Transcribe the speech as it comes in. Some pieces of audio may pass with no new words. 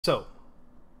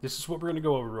this is what we're going to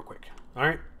go over real quick. All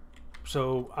right.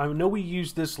 So I know we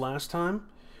used this last time,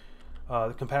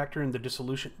 the compactor and the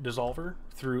dissolution dissolver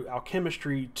through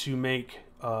alchemistry to make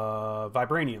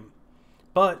vibranium,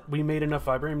 but we made enough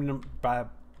vibranium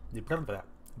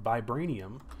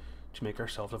to make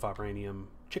ourselves a vibranium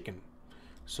chicken.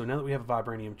 So now that we have a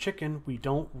vibranium chicken, we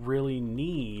don't really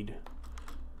need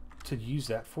to use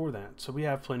that for that. So we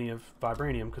have plenty of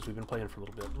vibranium because we've been playing for a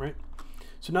little bit, right?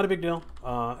 So not a big deal.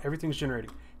 Everything's generating.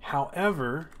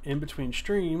 However, in between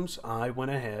streams, I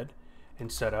went ahead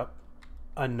and set up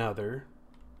another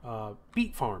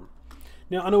beet farm.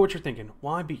 Now, I know what you're thinking.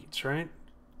 Why beets, right?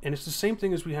 And it's the same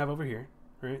thing as we have over here,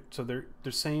 right? So they're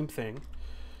the same thing.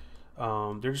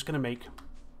 They're just going to make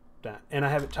that. And I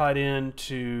have it tied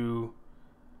into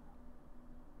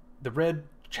the red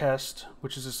chest,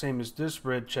 which is the same as this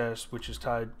red chest, which is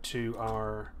tied to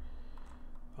our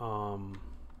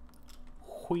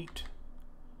wheat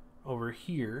over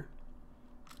here,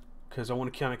 because I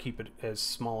want to kind of keep it as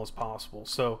small as possible.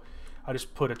 So I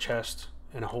just put a chest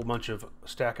and a whole bunch of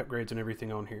stack upgrades and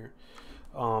everything on here.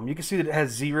 You can see that it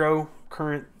has 0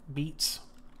 current beets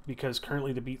because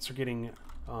currently the beets are getting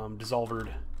dissolved.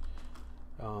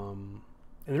 And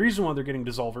the reason why they're getting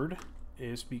dissolved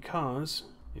is because,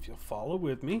 if you'll follow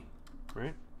with me,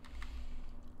 right,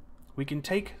 we can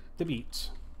take the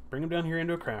beets, bring them down here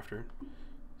into a crafter,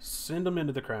 send them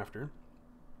into the crafter.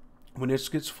 When this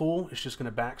gets full, it's just going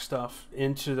to back stuff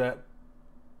into that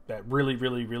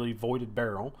really voided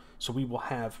barrel, so we will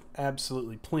have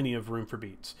absolutely plenty of room for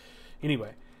beets.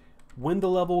 Anyway, when the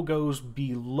level goes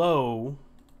below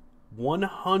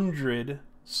 100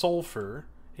 sulfur,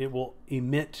 it will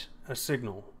emit a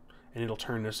signal and it'll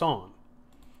turn this on.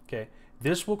 Okay,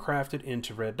 this will craft it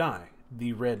into red dye.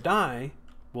 The red dye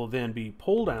will then be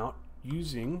pulled out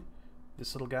using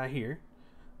this little guy here,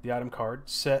 the item card,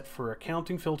 set for a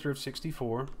counting filter of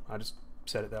 64. I just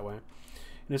set it that way.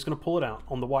 And it's going to pull it out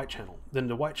on the white channel. Then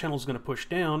the white channel is going to push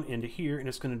down into here and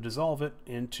it's going to dissolve it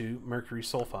into mercury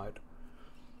sulfide.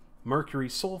 Mercury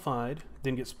sulfide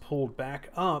then gets pulled back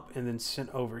up and then sent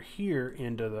over here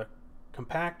into the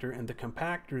compactor, and the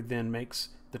compactor then makes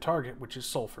the target, which is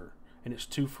sulfur, and it's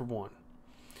 2 for 1.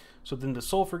 So then the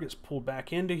sulfur gets pulled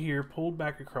back into here, pulled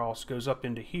back across, goes up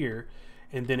into here,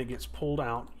 and then it gets pulled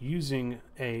out using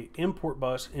a import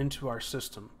bus into our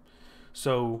system.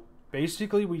 So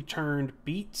basically we turned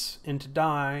beets into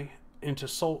dye into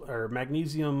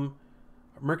magnesium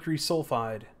mercury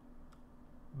sulfide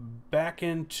back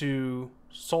into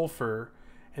sulfur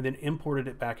and then imported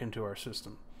it back into our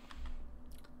system.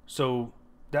 So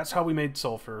that's how we made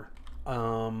sulfur.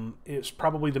 It's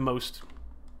probably the most,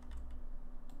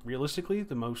 realistically,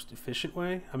 the most efficient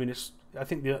way. I mean, I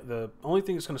think the only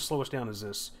thing that's going to slow us down is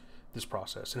this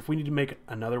process. And if we need to make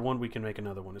another one, we can make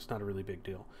another one. It's not a really big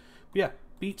deal. But yeah,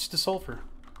 beets to sulfur.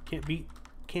 Can't beat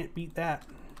that.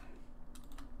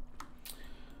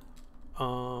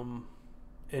 And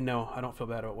no, I don't feel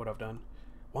bad about what I've done.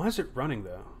 Why is it running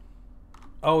though?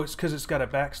 Oh, it's because it's got a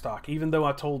backstock. Even though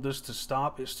I told this to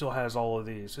stop, it still has all of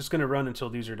these. It's going to run until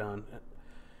these are done.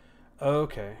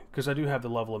 Okay, because I do have the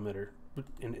level emitter,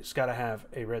 and it's got to have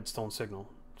a redstone signal.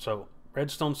 So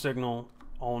redstone signal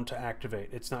on to activate.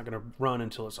 It's not going to run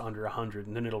until it's under 100,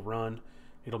 and then it'll run,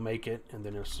 it'll make it, and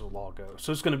then it'll all go.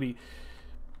 So it's going to be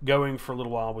going for a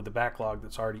little while with the backlog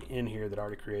that's already in here that I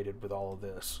already created with all of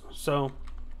this. So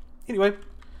anyway,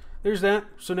 there's that.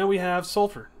 So now we have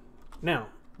sulfur. Now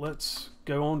let's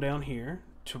go on down here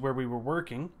to where we were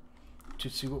working to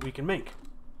see what we can make.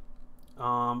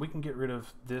 We can get rid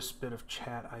of this bit of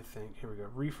chat, I think. Here we go.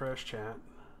 Refresh chat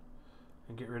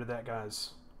and get rid of that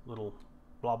guy's little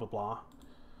blah blah blah.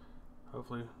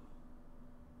 Hopefully.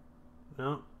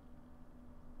 No.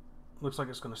 Looks like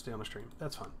it's going to stay on the stream.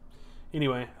 That's fine.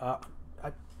 Anyway,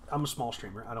 I'm a small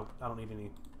streamer. I don't need any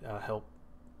help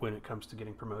when it comes to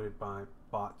getting promoted by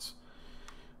bots.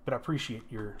 But I appreciate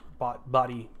your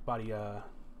body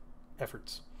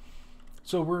efforts.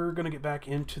 So we're going to get back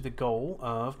into the goal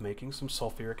of making some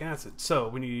sulfuric acid. So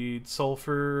we need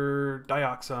sulfur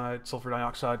dioxide. Sulfur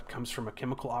dioxide comes from a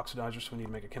chemical oxidizer, so we need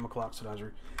to make a chemical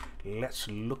oxidizer. Let's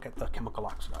look at the chemical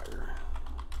oxidizer.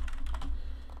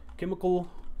 Chemical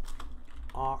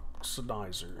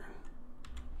oxidizer.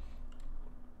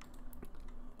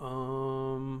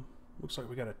 Looks like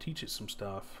we got to teach it some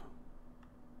stuff.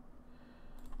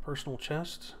 Personal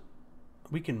chest.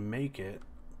 We can make it,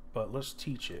 but let's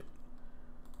teach it.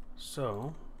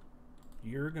 So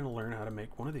you're going to learn how to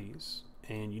make one of these,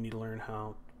 and you need to learn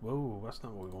how. Whoa, that's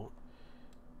not what we want.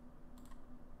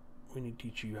 We need to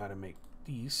teach you how to make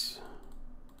these,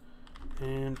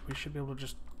 and we should be able to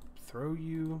just throw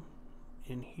you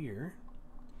in here.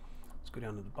 It's Let's go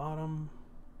down to the bottom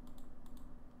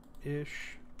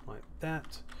ish, like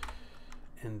that.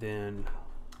 And then,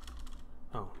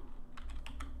 oh,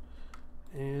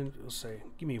 and we'll say,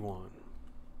 give me one.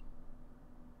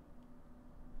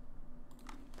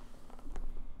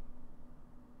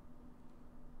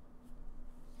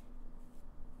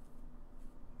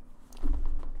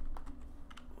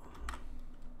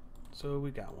 So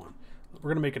we got one. We're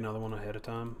gonna make another one ahead of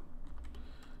time.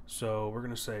 So we're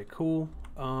gonna say, cool,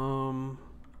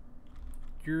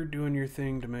 you're doing your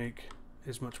thing to make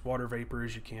as much water vapor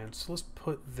as you can. So let's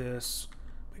put this,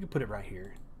 we can put it right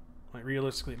here. Like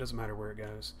realistically, it doesn't matter where it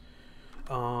goes.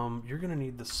 You're gonna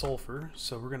need the sulfur,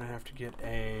 so we're gonna have to get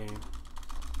a,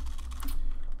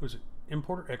 what is it,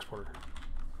 importer, exporter?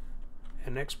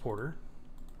 An exporter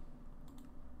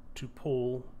to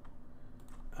pull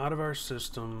out of our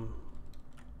system.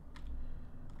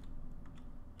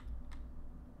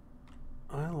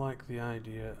 I like the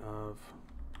idea of,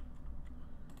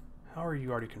 how are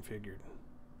you already configured?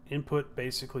 Input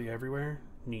basically everywhere?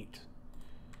 Neat.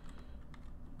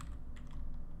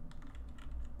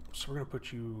 So we're going to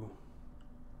put you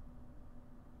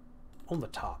on the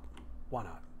top. Why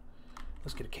not?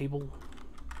 Let's get a cable.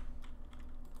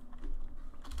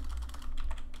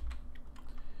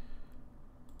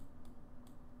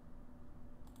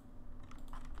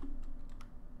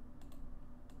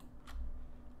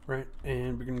 Right,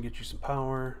 and we're going to get you some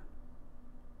power.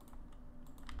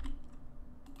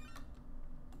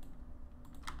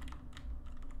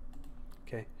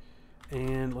 Okay,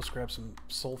 and let's grab some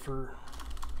sulfur.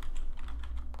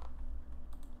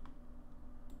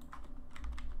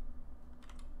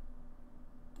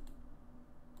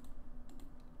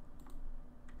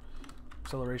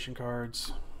 Acceleration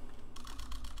cards.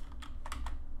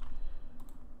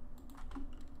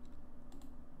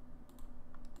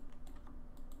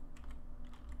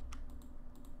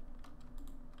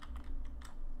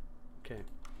 Okay,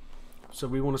 so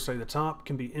we want to say the top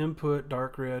can be input,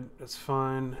 dark red, that's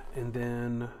fine. And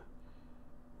then,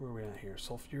 where are we at here?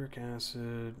 Sulfuric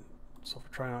acid, sulfur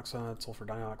trioxide, sulfur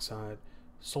dioxide,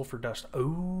 sulfur dust. Oh,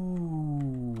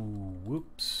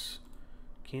 whoops.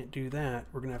 Can't do that.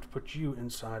 We're going to have to put you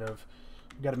inside of,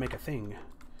 we got to make a thing.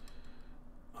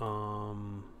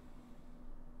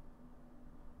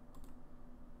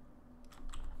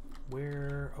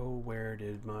 Where, oh, where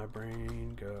did my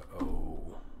brain go?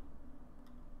 Oh.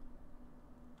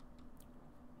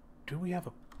 Do we have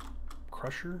a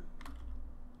crusher?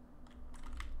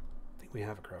 I think we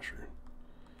have a crusher.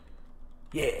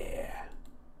 Yeah.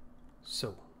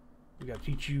 So, we got to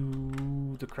teach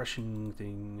you the crushing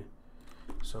thing.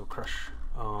 So crush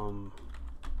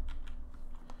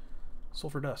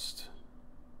sulfur dust.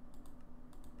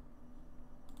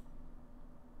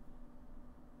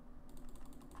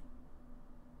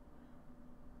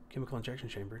 Chemical injection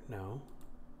chamber, no.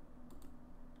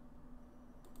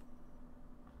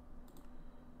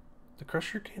 The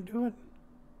crusher can't do it?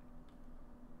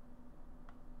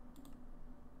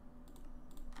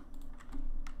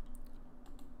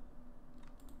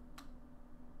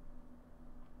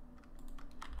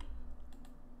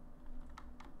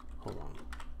 Hold on.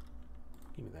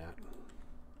 Give me that.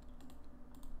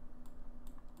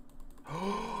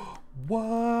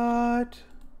 What?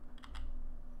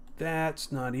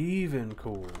 That's not even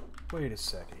cool. Wait a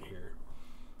second here.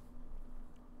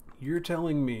 You're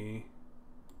telling me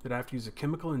that I have to use a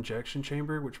chemical injection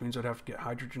chamber, which means I'd have to get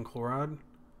hydrogen chloride?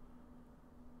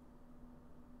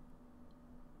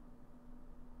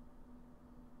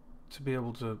 To be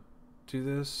able to do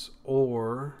this,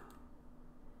 or...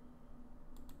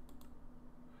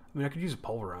 I mean, I could use a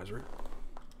pulverizer.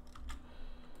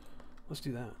 Let's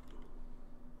do that.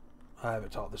 I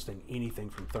haven't taught this thing anything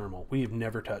from thermal. We have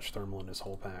never touched thermal in this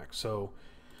whole pack, so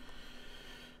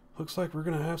looks like we're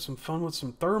gonna have some fun with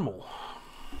some thermal.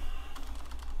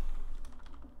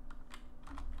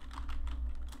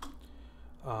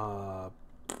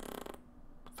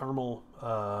 Thermal,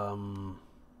 I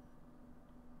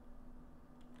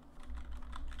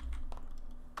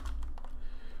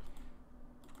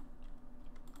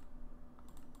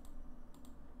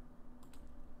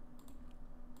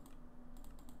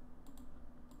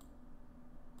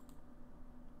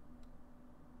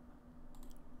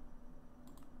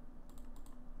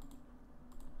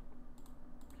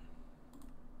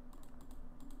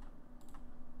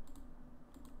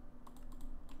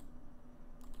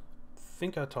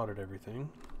think I taught it everything.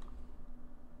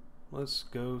 Let's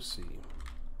go see.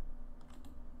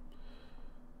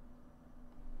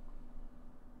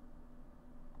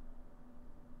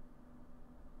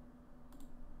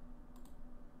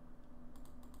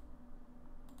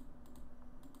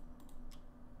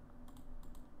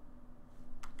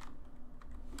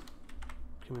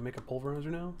 Can we make a pulverizer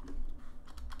now?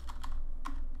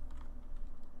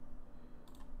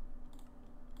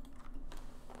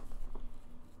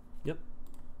 Yep.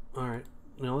 Alright,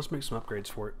 now let's make some upgrades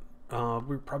for it.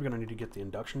 We're probably going to need to get the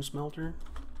induction smelter.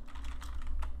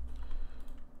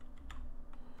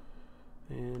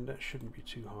 And that shouldn't be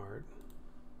too hard.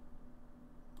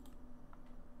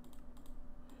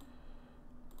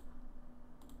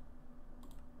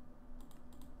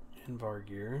 Invar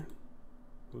gear.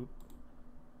 Oop.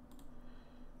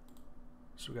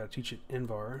 So we got to teach it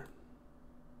Invar.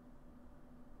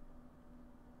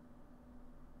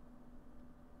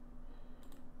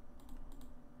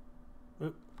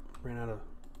 Oop, ran out of.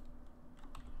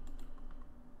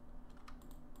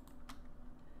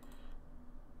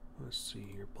 Let's see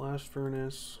here. Blast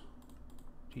furnace.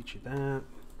 Teach you that.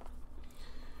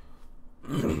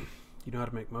 You know how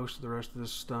to make most of the rest of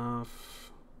this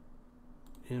stuff.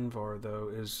 Invar,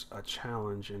 though, is a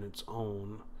challenge in its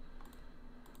own.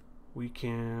 We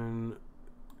can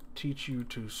teach you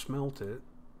to smelt it,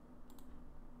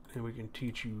 and we can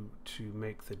teach you to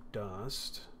make the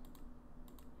dust,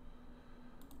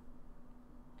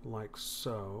 like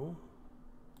so.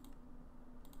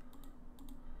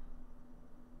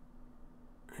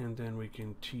 And then we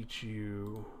can teach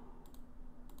you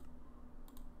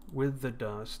with the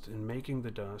dust and making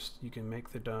the dust. You can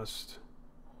make the dust.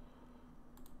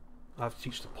 I'll have to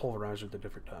teach the pulverizer the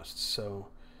different dusts. So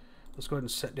let's go ahead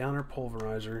and set down our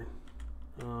pulverizer.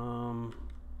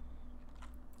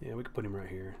 Yeah, we could put him right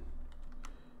here,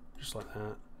 just like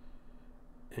that.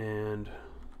 And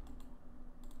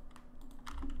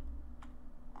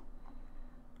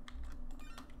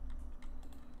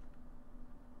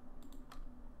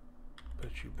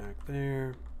put you back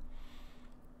there.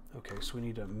 Okay, so we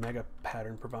need a mega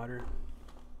pattern provider.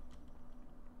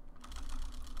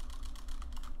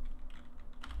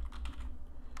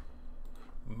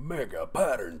 Mega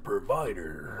pattern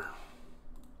provider.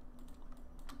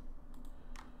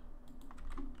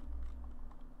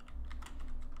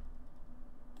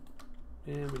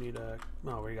 And we need a.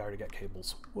 Oh, we already got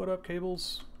cables. What up,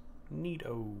 cables?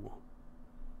 Neato.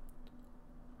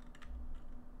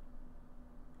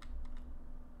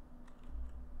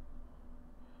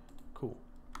 Cool.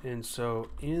 And so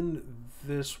in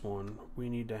this one, we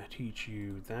need to teach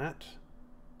you that.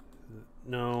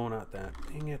 No, not that.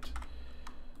 Dang it.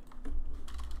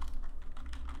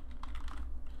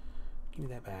 Give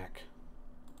me that back.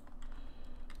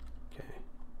 Okay.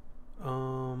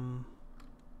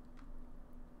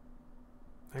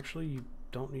 Actually, you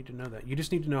don't need to know that. You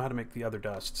just need to know how to make the other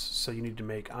dusts. So you need to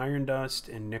make iron dust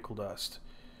and nickel dust.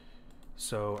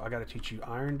 So I got to teach you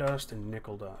iron dust and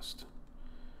nickel dust.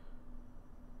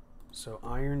 So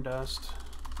iron dust.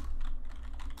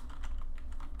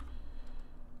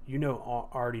 You know,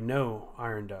 already know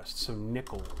iron dust. So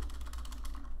nickel.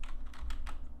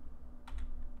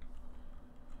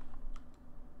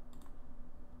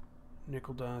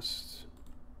 Nickel dust.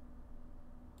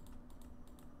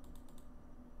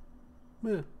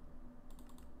 Meh.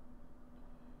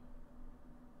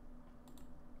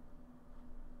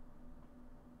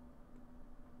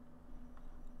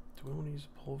 Do we want to use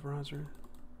a pulverizer?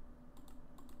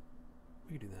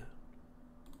 We can do that.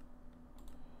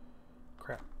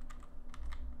 Crap.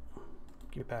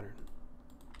 Give me a pattern.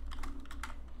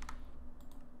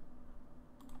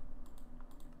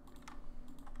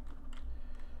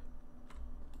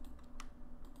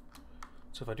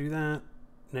 So if I do that,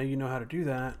 now you know how to do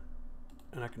that,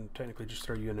 and I can technically just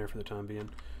throw you in there for the time being,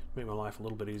 make my life a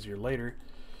little bit easier later.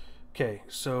 Okay,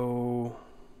 so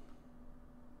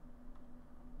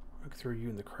I can throw you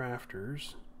in the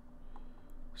crafters.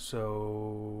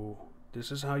 So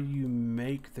this is how you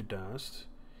make the dust.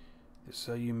 This is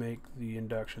how you make the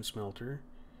induction smelter.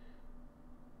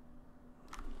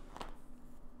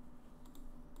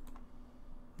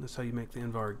 That's how you make the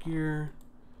Invar gear.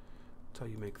 That's how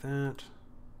you make that.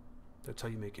 That's how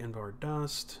you make Invar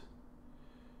dust.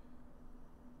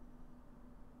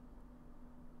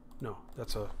 No,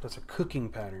 that's a cooking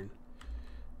pattern.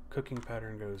 Cooking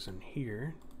pattern goes in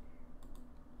here.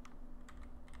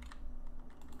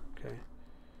 Okay.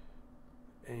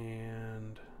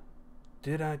 And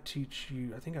did I teach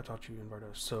you? I think I taught you Invar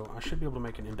dust. So I should be able to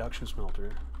make an induction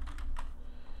smelter.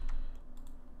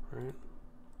 Right?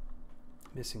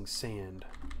 Missing sand.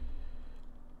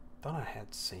 Thought I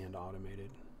had sand automated.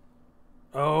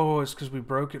 Oh, it's because we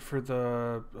broke it for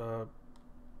the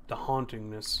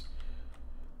hauntingness.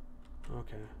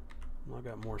 Okay. Well, I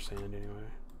got more sand anyway.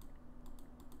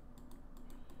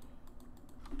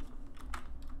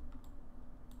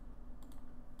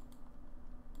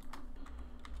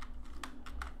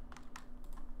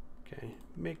 Okay,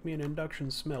 make me an induction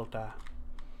smelter.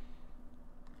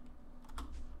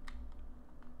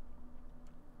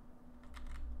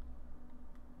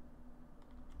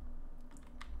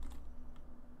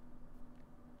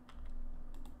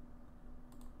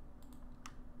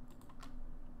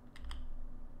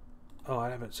 Oh, I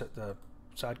haven't set the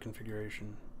side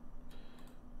configuration.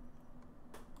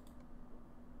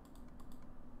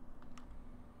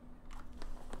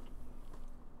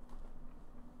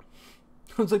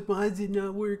 I was like, why is it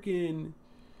not working?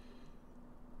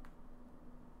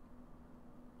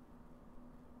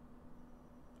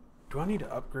 Do I need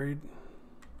to upgrade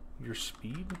your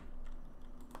speed?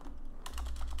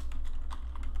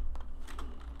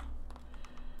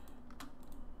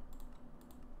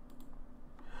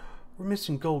 We're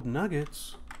missing gold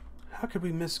nuggets. How could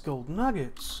we miss gold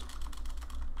nuggets?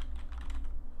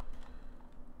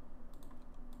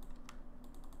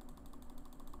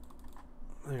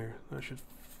 There, that should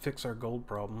fix our gold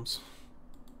problems.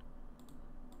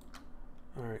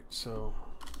 Alright, so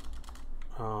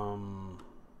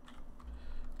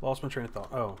lost my train of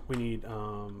thought. Oh, we need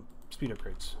speed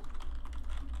upgrades.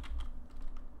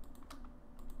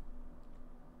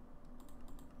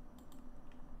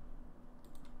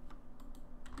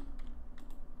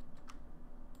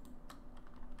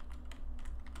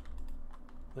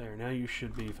 There, now you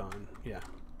should be fine. Yeah.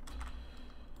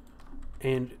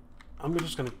 And I'm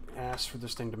just going to ask for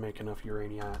this thing to make enough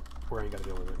uranium where I ain't got to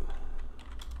deal with it.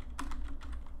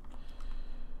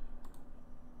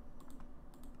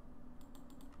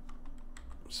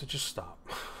 So just stop.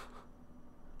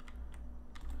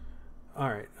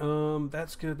 Alright,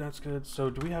 that's good, that's good. So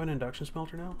do we have an induction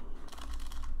smelter now?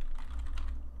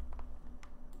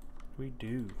 We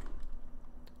do.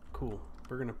 Cool.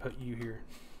 We're going to put you here.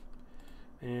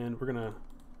 And we're going to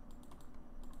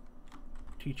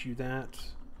teach you that.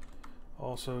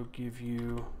 Also give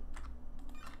you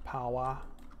power.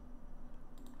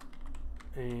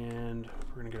 And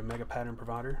we're going to get a mega pattern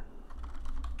provider.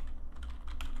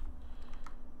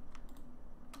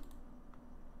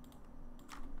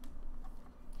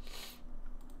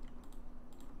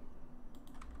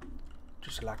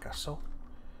 Just like so.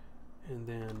 And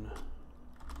then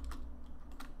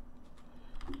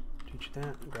teach you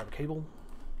that. Grab a cable.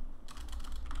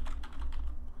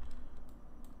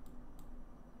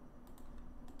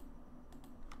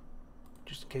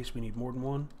 Just in case we need more than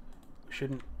one. We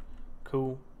shouldn't.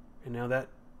 Cool. And now that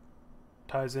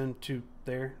ties into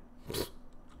there.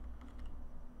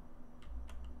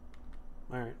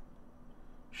 Alright.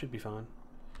 Should be fine.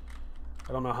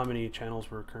 I don't know how many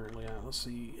channels we're currently at. Let's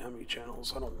see how many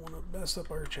channels. I don't want to mess up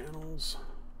our channels.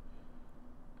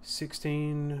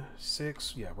 16,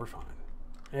 6. Yeah, we're fine.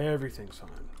 Everything's fine.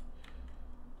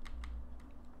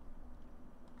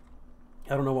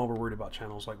 I don't know why we're worried about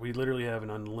channels. Like, we literally have an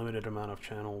unlimited amount of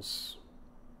channels,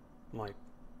 like,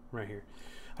 right here.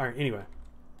 Alright, anyway.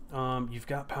 You've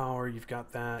got power, you've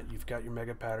got that, you've got your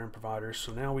mega pattern providers.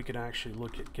 So now we could actually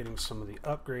look at getting some of the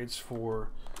upgrades for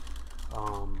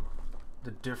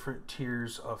the different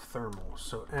tiers of thermal.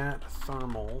 So at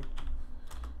thermal,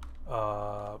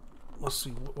 let's see,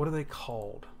 what are they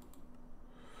called?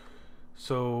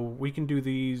 So we can do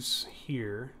these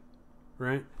here,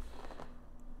 right?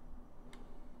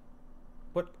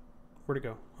 Where'd it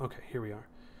go? Okay, here we are.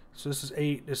 So this is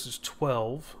 8, this is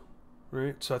 12,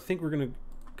 right? So I think we're going to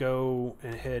go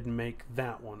ahead and make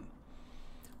that one.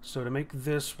 So to make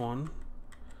this one,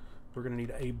 we're going to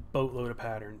need a boatload of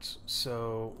patterns.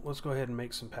 So let's go ahead and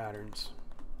make some patterns.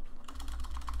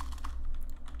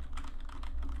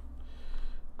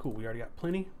 Cool, we already got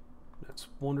plenty. That's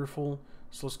wonderful.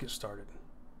 So let's get started.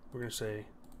 We're going to say,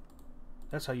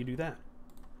 that's how you do that.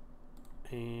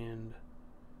 And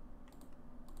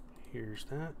here's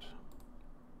that.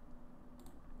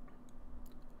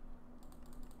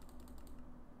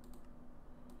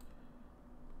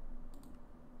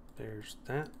 There's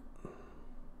that.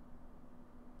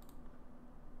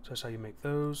 So that's how you make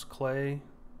those. Clay.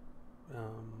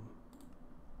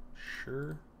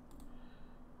 Sure.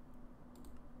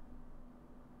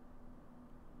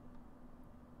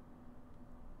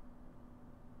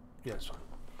 Yeah, that's fine.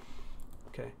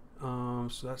 Okay.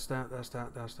 So that's that, that's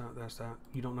that, that's that, that's that.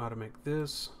 You don't know how to make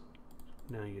this.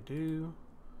 Now you do.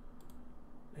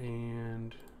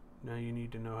 And now you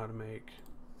need to know how to make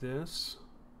this.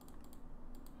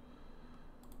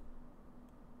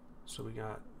 So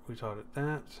we taught it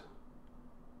that.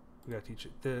 We got to teach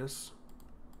it this.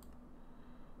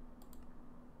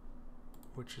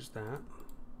 Which is that.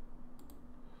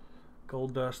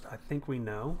 Gold dust, I think we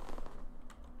know.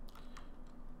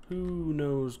 Who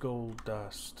knows gold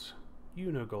dust?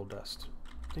 You know gold dust.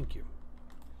 Thank you.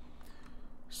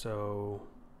 So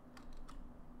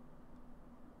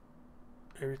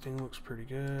everything looks pretty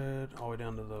good, all the way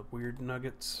down to the weird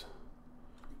nuggets.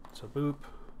 So boop.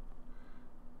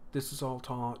 This is all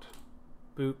taut.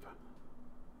 Boop.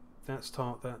 That's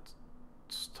taut.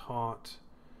 That's taut.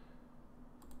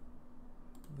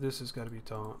 This has got to be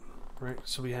taut, right?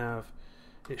 So we have,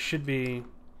 it should be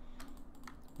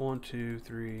 1, 2,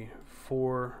 3,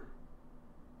 4,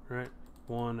 right?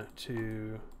 1,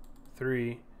 2,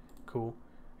 3, cool.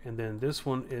 And then this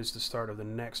one is the start of the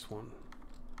next one.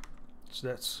 So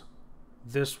that's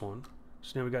this one.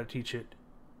 So now we got to teach it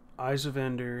eyes of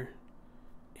ender,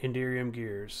 enderium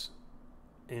gears,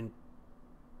 and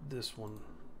this one.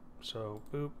 So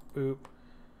boop, boop,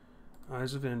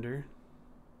 eyes of ender.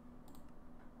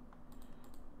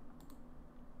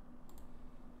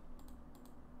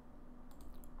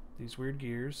 These weird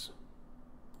gears.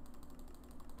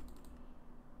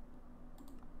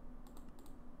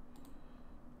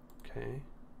 Okay.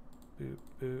 Boop,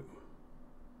 boop.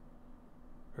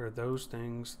 Or those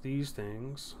things, these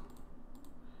things.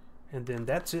 And then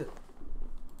that's it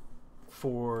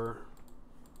for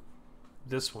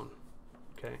this one.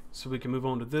 Okay, so we can move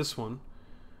on to this one.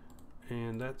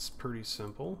 And that's pretty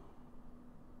simple,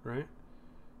 right?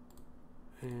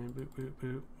 And boop, boop,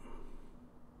 boop.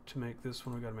 To make this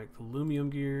one, we got to make the lumium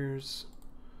gears.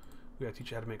 We got to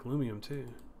teach you how to make lumium too.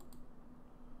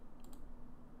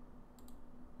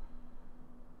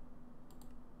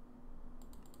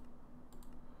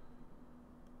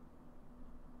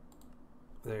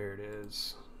 There it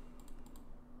is.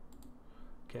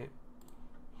 Okay.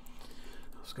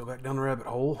 Let's go back down the rabbit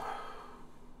hole.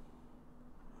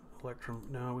 Electrum.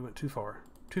 No, we went too far.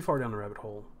 Too far down the rabbit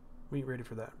hole. We ain't ready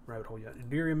for that rabbit hole yet.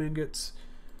 Enderium ingots.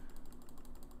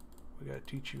 We got to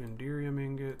teach you enderium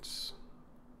ingots.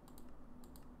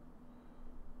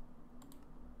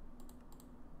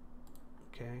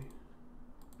 Okay.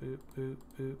 Boop, boop,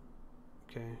 boop.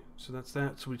 Okay. So that's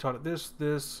that. So we taught it this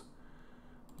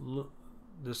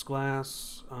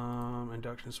glass,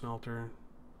 induction smelter.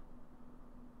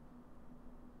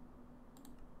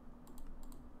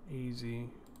 Easy.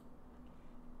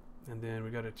 And then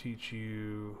we got to teach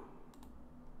you,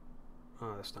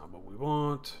 that's not what we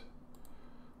want.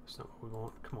 That's not what we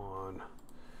want. Come on.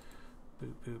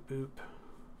 Boop, boop, boop.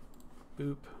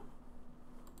 Boop.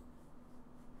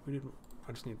 We didn't,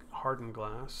 I just need hardened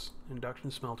glass. Induction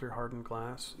smelter, hardened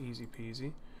glass. Easy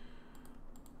peasy.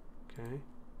 Okay.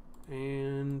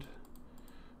 And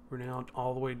we're now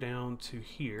all the way down to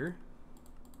here.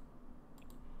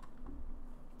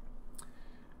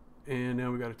 And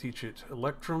now we got to teach it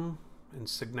electrum and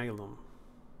signalum.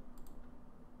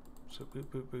 So boop,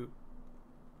 boop, boop.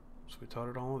 So we taught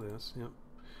it all of this. Yep.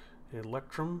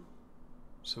 Electrum.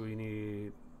 So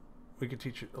we could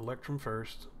teach it electrum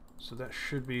first. So that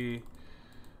should be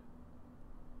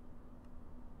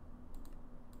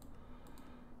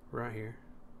right here.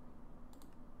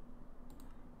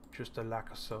 Just a like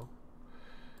so.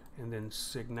 And then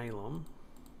signalum.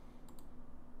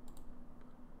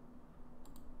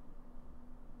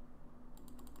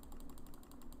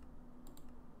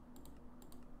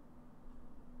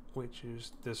 Which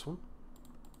is this one.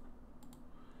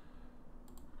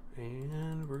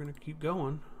 And we're going to keep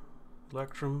going.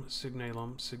 Electrum,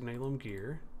 signalum, signalum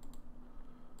gear.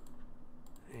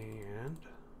 And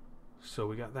so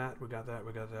we got that, we got that,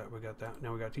 we got that, we got that.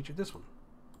 Now we got to teach it this one.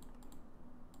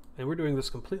 And we're doing this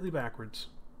completely backwards.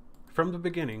 From the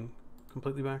beginning,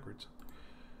 completely backwards.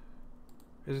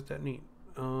 Isn't that neat?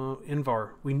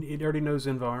 Invar. It already knows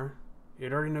Invar.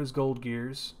 It already knows gold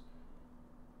gears.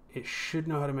 It should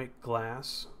know how to make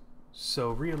glass.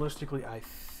 So realistically, I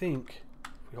think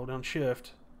if we hold down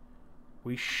shift,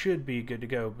 we should be good to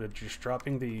go, but just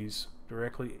dropping these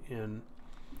directly in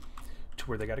to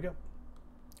where they got to go.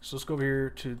 So let's go over here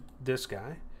to this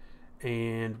guy,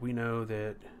 and we know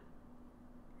that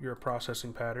you're a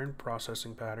processing pattern,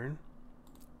 processing pattern,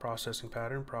 processing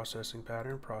pattern, processing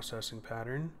pattern, processing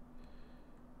pattern,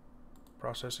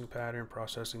 processing pattern,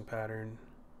 processing pattern,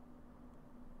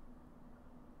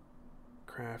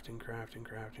 crafting, crafting,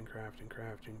 crafting, crafting,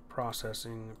 crafting,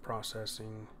 processing,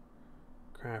 processing,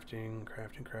 crafting,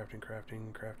 crafting, crafting,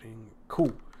 crafting, crafting.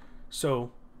 Cool.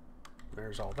 So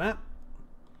there's all that.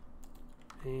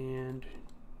 And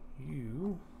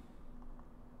you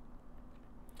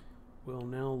will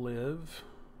now live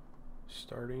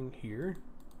starting here.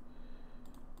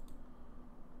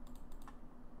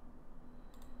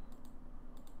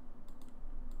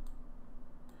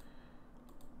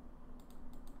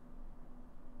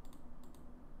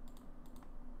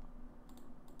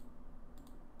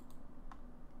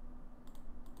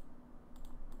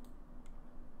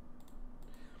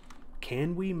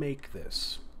 Can we make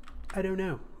this? I don't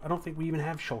know. I don't think we even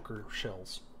have shulker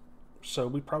shells. So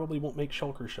we probably won't make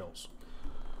shulker shells.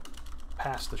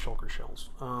 Past the shulker shells.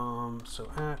 So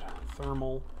at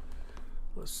thermal,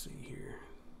 let's see here.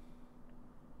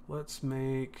 Let's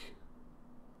make,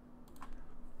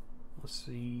 let's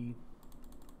see,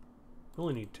 we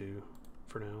only need 2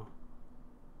 for now.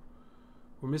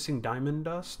 We're missing diamond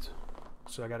dust,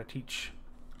 so I got to teach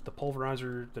the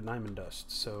pulverizer the diamond dust.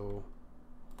 So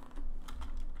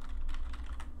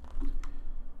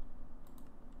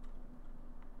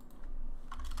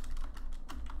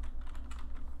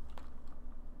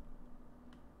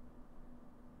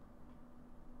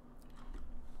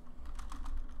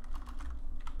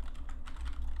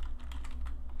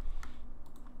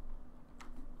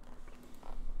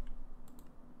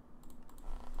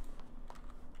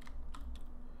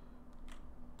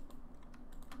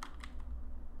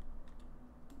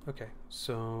okay,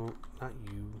 so not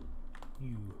you,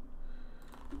 you.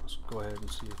 Let's go ahead and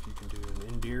see if you can do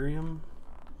an Enderium.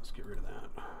 Let's get rid of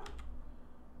that.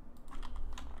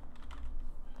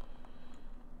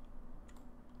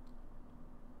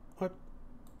 What?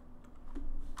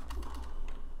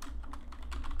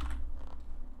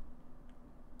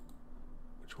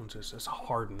 Which one's this? That's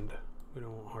hardened. We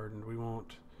don't want hardened. We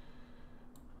want,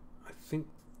 I think,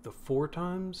 the 4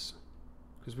 times,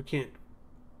 because we can't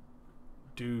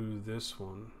do this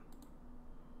one.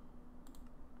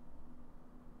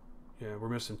 Yeah, we're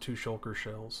missing 2 shulker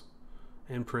shells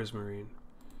and prismarine.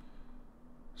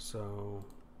 So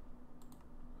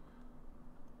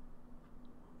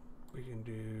we can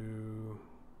do,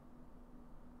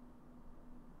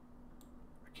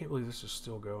 I can't believe this is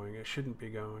still going. It shouldn't be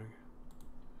going.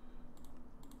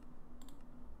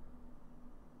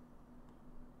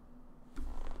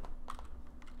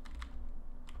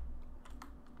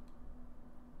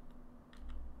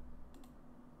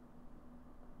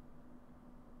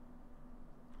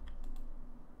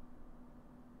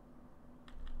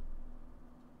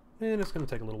 And it's going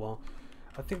to take a little while.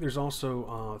 I think there's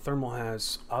also, Thermal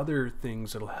has other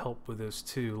things that'll help with this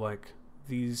too, like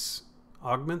these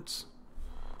augments.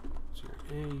 So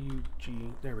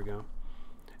AUG, there we go.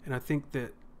 And I think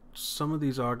that some of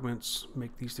these augments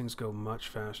make these things go much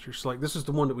faster. So like this is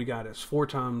the one that we got, it's 4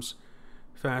 times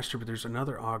faster, but there's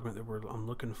another augment that I'm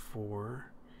looking for.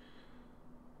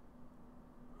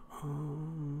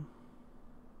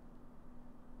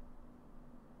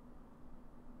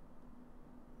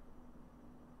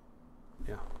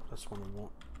 Yeah, that's one we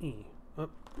want. Up,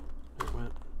 there it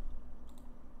went.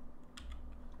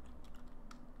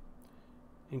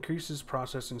 Increases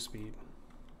processing speed.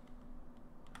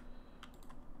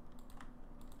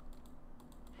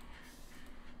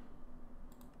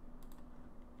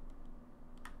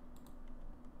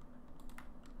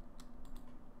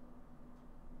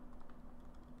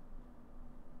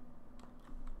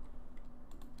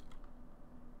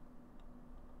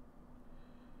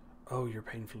 Oh, you're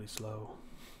painfully slow.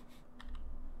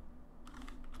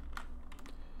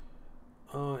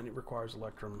 And it requires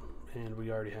Electrum, and we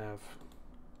already have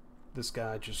this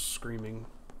guy just screaming.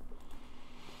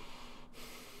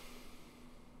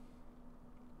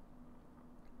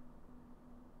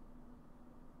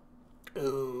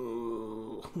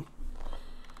 Oh.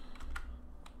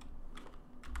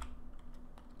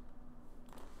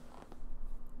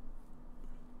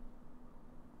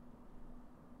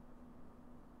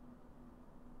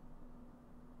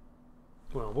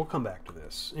 Well, we'll come back to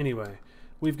this. Anyway,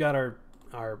 we've got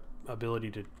our ability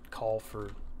to call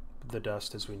for the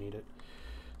dust as we need it.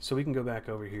 So we can go back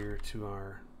over here to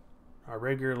our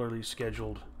regularly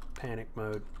scheduled panic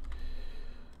mode.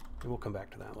 And we'll come back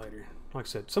to that later. Like I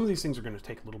said, some of these things are going to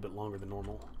take a little bit longer than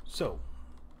normal. So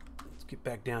let's get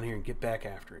back down here and get back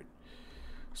after it.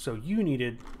 So you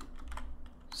needed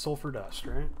sulfur dust,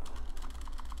 right?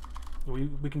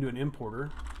 We can do an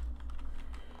importer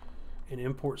and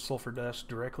import sulfur dust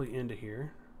directly into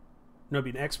here. No,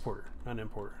 it'd be an exporter, not an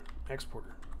importer.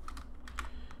 Exporter.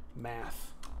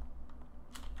 Math.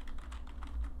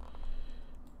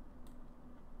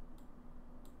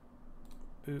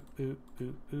 Boop, boop,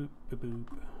 boop, boop, boop, boop.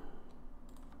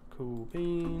 Cool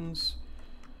beans.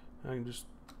 I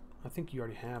think you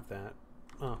already have that.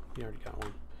 Oh, you already got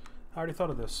one. I already thought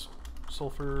of this.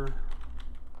 Sulfur.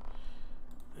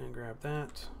 And grab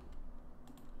that.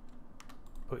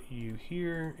 Put you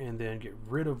here, and then get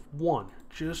rid of one,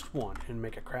 just one, and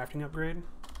make a crafting upgrade.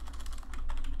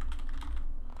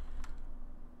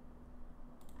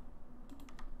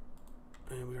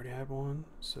 And we already had one,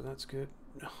 so that's good.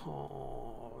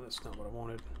 Oh, that's not what I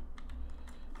wanted.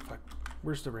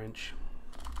 Where's the wrench?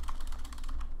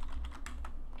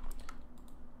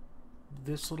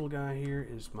 this little guy here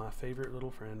is my favorite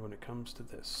little friend when it comes to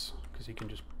this, because he can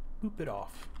just boop it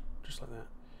off, just like that.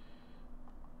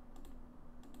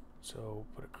 So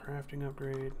put a crafting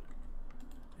upgrade,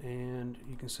 and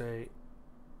you can say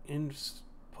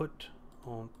input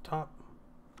on top.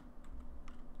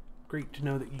 Great to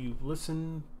know that you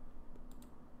listen.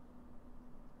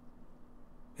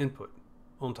 Input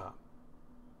on top.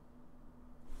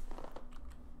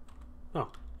 Oh,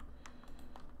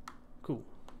 cool.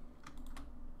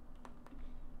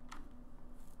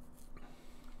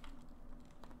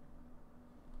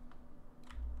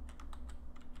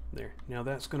 There. Now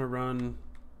that's going to run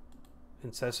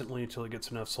incessantly until it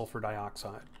gets enough sulfur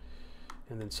dioxide.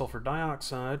 And then sulfur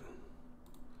dioxide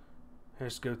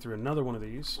has to go through another one of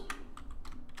these.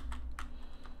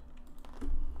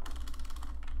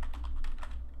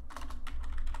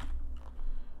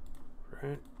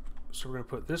 Right. So we're going to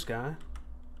put this guy.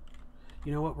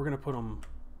 You know what? We're going to put them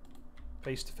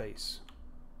face to face.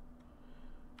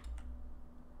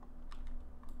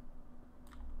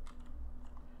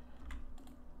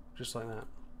 Just like that.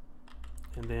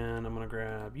 And then I'm going to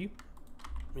grab you.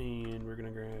 And we're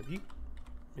going to grab you.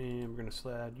 And we're going to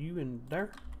slide you in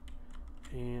there.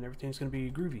 And everything's going to be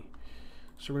groovy.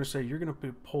 So we're going to say you're going to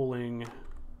be pulling,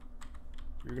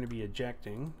 you're going to be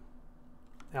ejecting,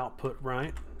 output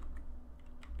right.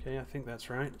 Okay, I think that's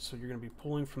right. So you're going to be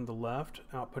pulling from the left,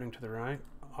 outputting to the right,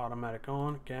 automatic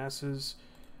on, gases,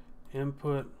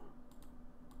 input.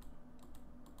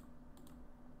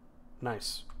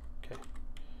 Nice. Okay.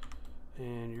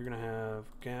 And you're going to have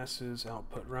gases,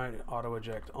 output right, auto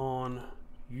eject on.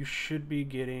 You should be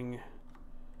getting,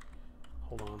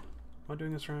 hold on, am I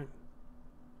doing this right?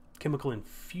 Chemical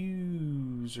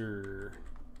infuser.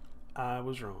 I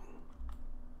was wrong.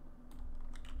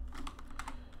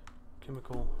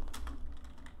 Chemical.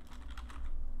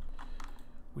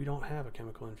 We don't have a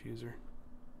chemical infuser.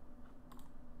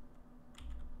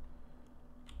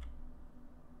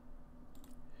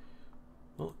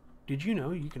 Well, did you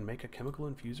know you can make a chemical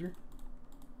infuser?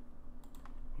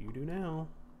 You do now.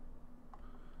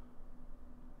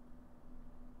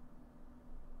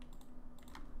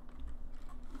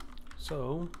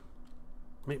 So,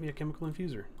 make me a chemical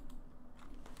infuser.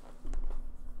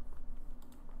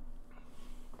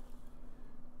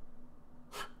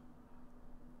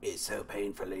 It's so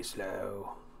painfully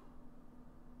slow.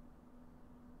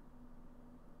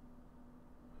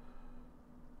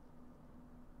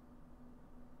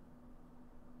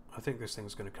 I think this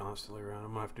thing's going to constantly run. I'm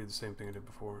going to have to do the same thing I did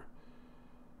before.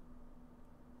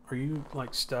 Are you,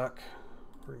 like, stuck?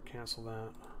 We're going to cancel that.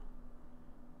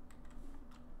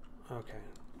 Okay.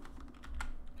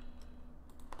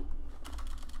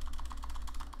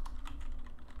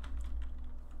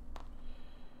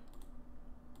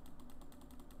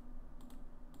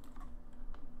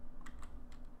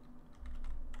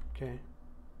 Okay.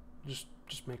 Just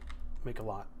make a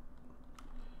lot.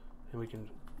 And we can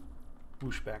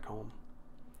whoosh back home.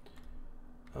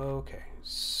 Okay,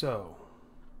 so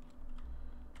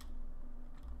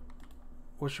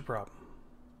what's your problem?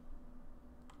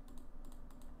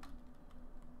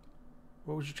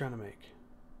 What was you trying to make?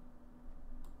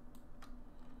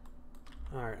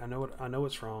 All right, I know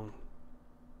what's wrong.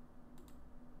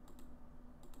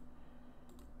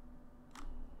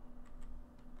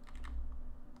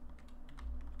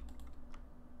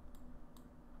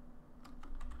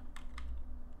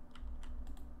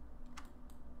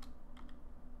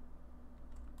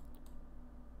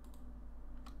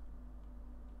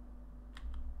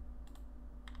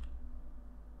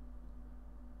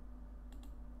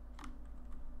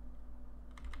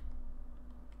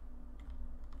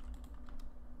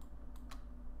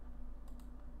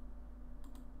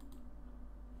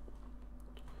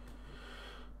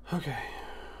 Okay.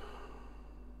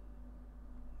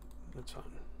 That's fine.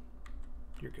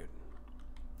 You're good.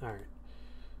 Alright.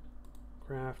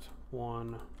 Craft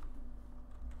 1.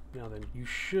 Now then, you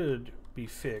should be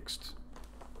fixed.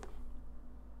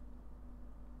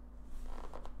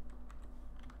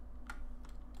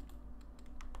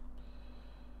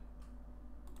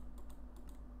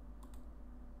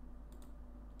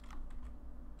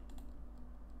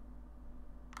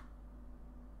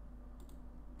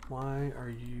 Why are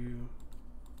you...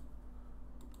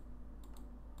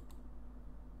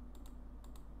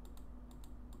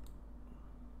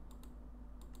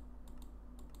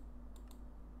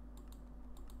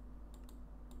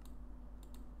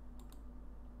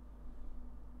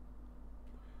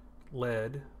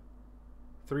 lead,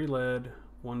 3 lead,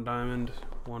 1 diamond,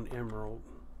 1 emerald.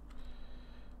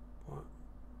 What?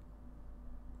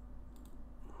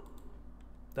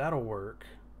 That'll work,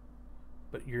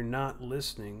 but you're not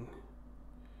listening.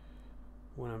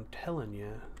 when I'm telling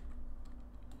you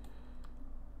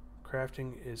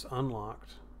crafting is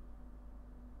unlocked.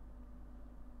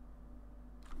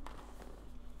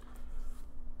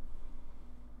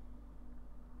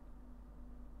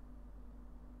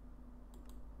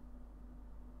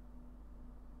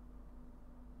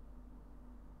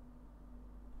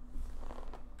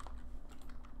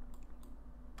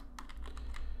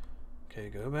 Okay,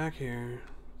 go back here,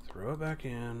 throw it back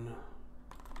in.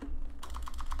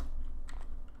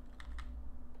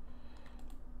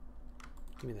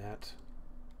 Give me that.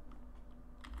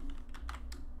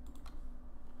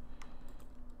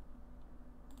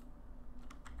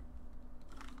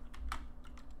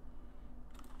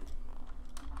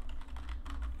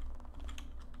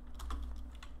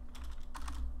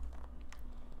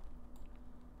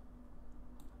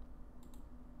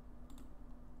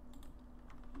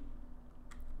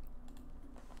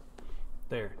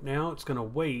 There. Now it's going to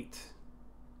wait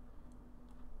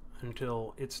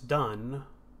until it's done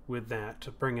with that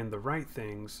to bring in the right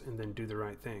things and then do the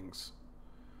right things.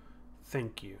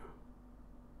 Thank you.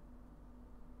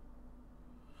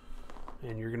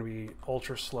 And you're going to be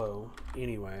ultra slow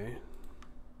anyway,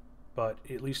 but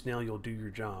at least now you'll do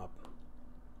your job.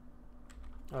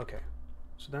 Okay,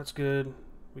 so that's good.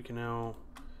 We can now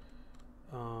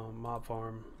mob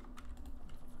farm.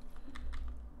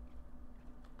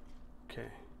 Okay,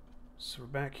 so we're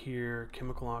back here,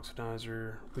 chemical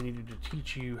oxidizer. We needed to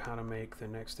teach you how to make the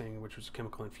next thing, which was a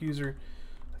chemical infuser.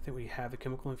 I think we have the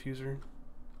chemical infuser.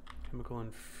 Chemical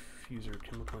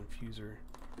infuser.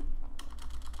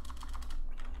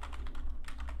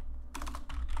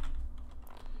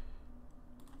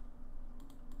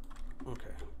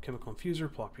 Okay, chemical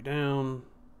infuser, plop you down.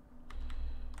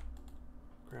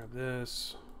 Grab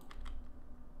this.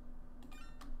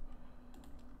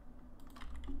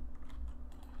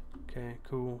 Okay,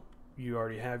 cool. You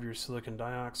already have your silicon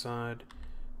dioxide.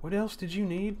 What else did you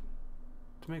need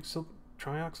to make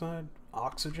trioxide?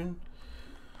 Oxygen?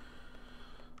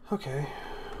 Okay,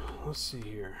 let's see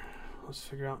here. Let's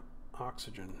figure out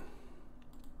oxygen.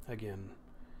 Again,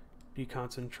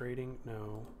 deconcentrating?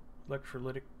 No.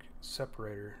 Electrolytic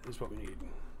separator is what we need.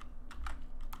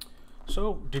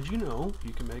 So, did you know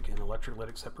you can make an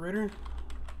electrolytic separator?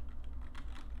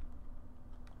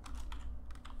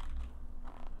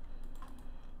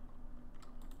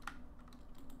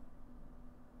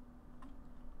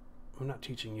 I'm not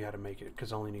teaching you how to make it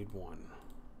because I only need one.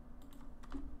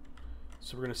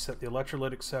 So we're going to set the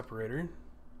electrolytic separator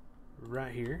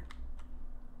right here,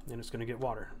 and it's going to get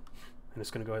water, and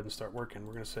it's going to go ahead and start working.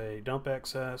 We're going to say dump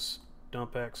excess,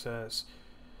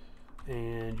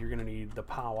 and you're going to need the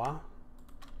power.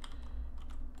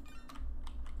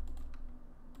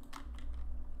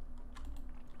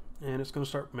 And it's going to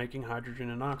start making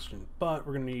hydrogen and oxygen, but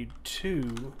we're going to need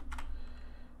two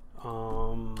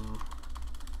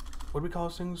what do we call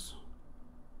those things?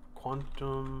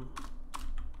 Quantum.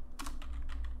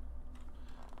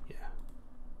 Yeah.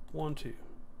 1, 2.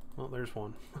 Well, there's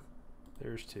one.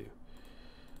 There's two.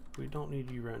 We don't need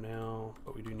you right now,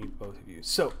 but we do need both of you.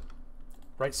 So,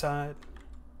 right side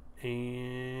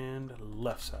and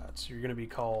left side. So you're going to be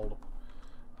called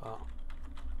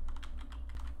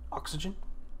oxygen.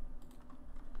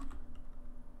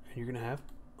 And you're going to have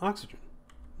oxygen.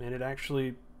 And it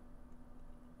actually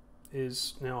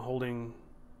is now holding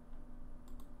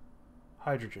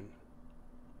hydrogen.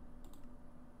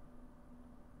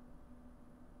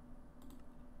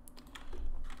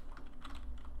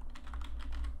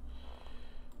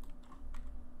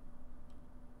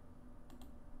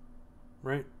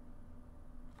 Right?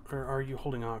 Or are you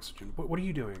holding oxygen? What are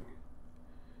you doing?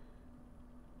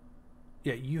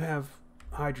 Yeah, you have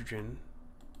hydrogen,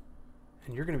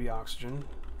 and you're going to be oxygen.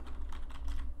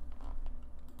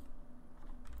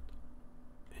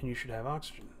 And you should have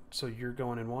oxygen. So you're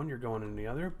going in one, you're going in the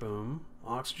other. Boom.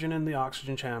 Oxygen in the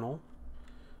oxygen channel.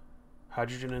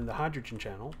 Hydrogen in the hydrogen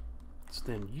channel. So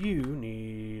then you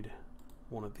need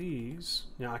one of these.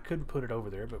 Now I could put it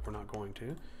over there, but we're not going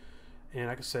to.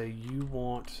 And I could say you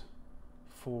want,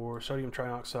 for sodium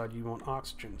trioxide, you want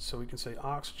oxygen. So we can say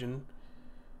oxygen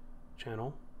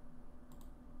channel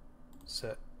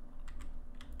set.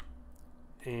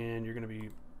 And you're going to be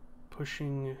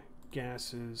pushing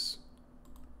gases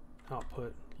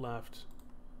output left.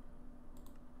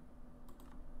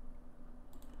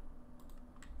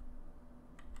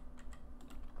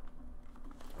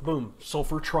 Boom,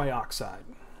 sulfur trioxide.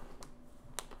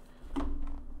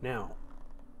 Now,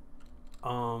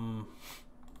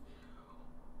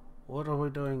 what are we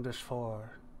doing this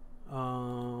for?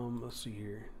 Let's see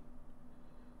here.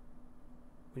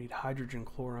 We need hydrogen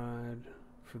chloride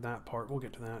for that part. We'll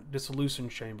get to that. Dissolution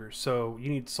chambers. So you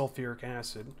need sulfuric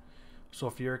acid.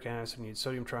 Sulfuric acid, you need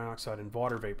sodium trioxide and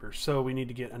water vapor. So we need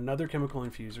to get another chemical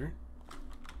infuser.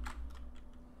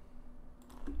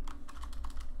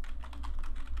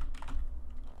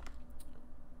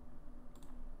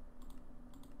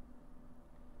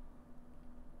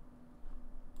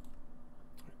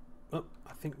 Oh,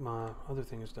 I think my other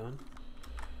thing is done.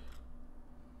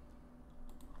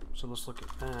 So let's look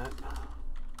at that.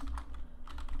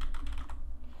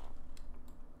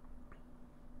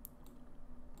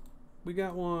 We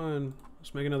got one.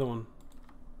 Let's make another one.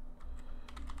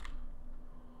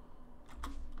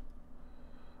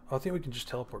 Oh, I think we can just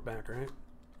teleport back, right?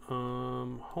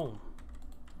 Home.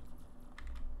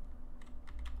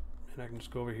 And I can just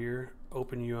go over here,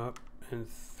 open you up, and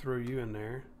throw you in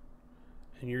there.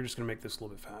 And you're just going to make this a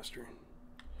little bit faster.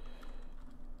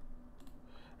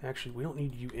 Actually, we don't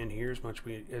need you in here as much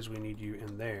as we need you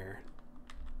in there.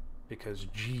 Because,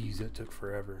 geez, it took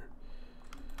forever.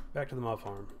 Back to the mob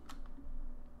farm.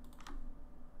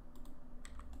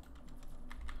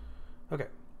 Okay.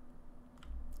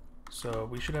 So,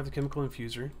 we should have the chemical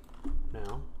infuser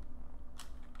now.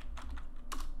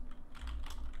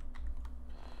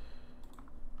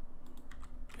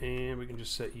 And we can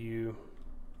just set you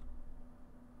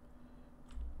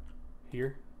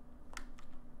here.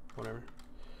 Whatever.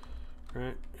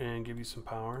 Right, and give you some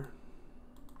power.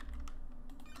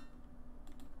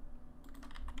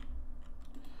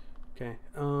 Okay,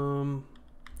 and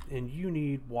you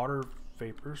need water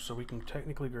vapor, so we can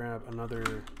technically grab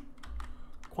another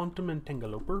quantum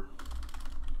entangloper.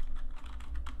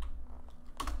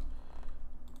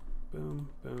 Boom,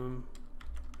 boom.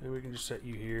 And we can just set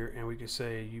you here, and we can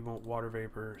say you want water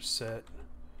vapor set,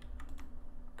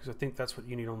 because I think that's what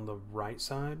you need on the right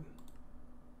side.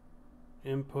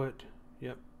 Input.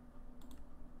 Yep.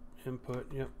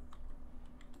 Input, yep.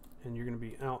 And you're going to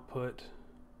be output.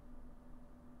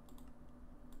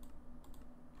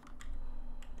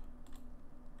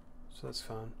 So that's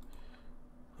fine.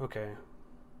 Okay.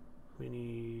 We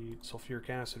need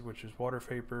sulfuric acid, which is water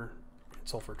vapor, and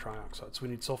sulfur trioxide. So we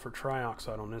need sulfur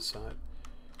trioxide on this side.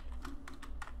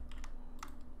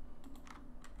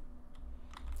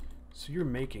 So you're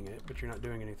making it, but you're not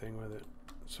doing anything with it.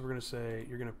 So we're going to say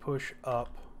you're going to push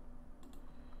up.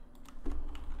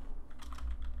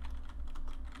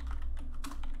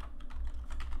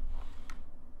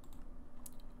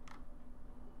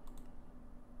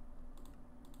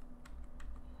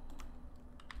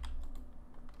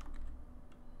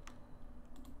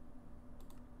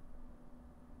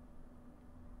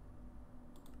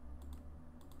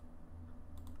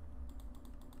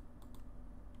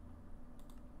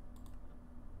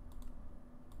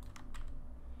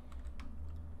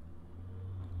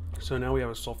 So now we have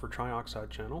a sulfur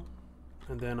trioxide channel,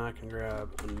 and then I can grab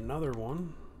another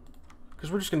one,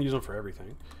 because we're just going to use them for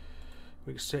everything.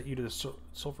 We can set you to the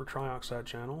sulfur trioxide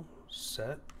channel,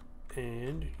 set,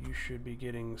 and you should be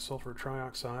getting sulfur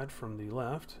trioxide from the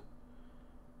left,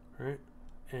 right?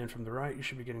 And from the right, you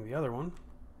should be getting the other one,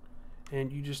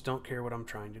 and you just don't care what I'm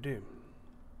trying to do.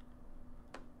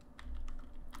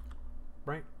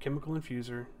 Right? Chemical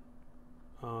infuser,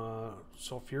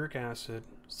 sulfuric acid,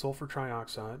 sulfur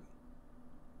trioxide,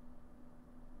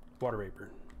 water vapor.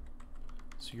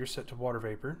 So you're set to water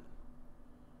vapor.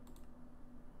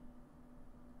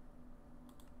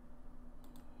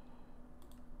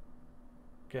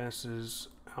 Gases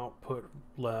output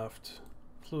left,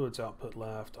 fluids output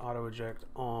left, auto eject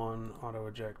on, auto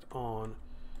eject on.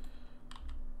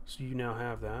 So you now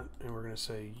have that, and we're going to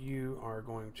say you are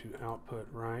going to output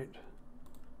right,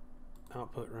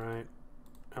 output right,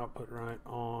 output right,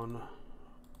 on.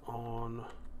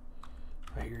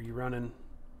 I hear you running.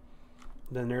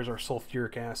 Then there's our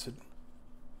sulfuric acid.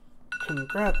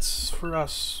 Congrats for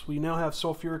us. We now have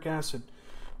sulfuric acid,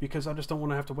 because I just don't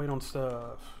want to have to wait on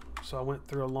stuff. So I went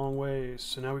through a long way.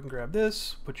 So now we can grab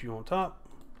this, put you on top,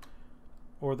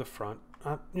 or the front.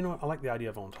 You know what? I like the idea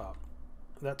of on top.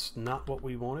 That's not what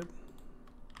we wanted.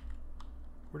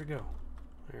 Where'd it go?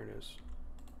 There it is.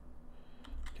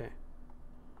 Okay.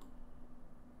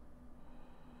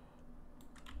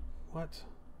 What?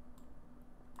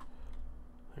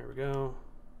 There we go.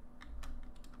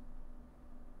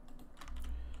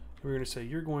 We're going to say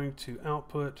you're going to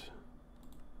output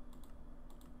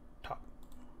top.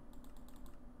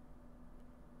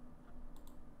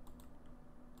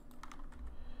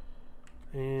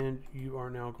 And you are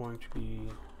now going to be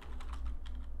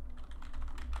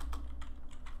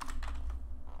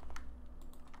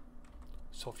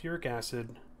sulfuric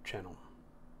acid channel.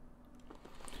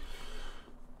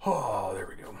 Oh, there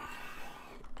we go.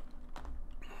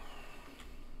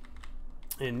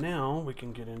 And now we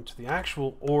can get into the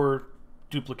actual ore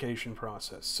duplication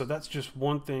process. So that's just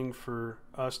one thing for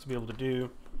us to be able to do.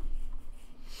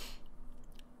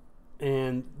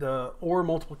 And the ore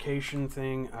multiplication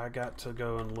thing, I got to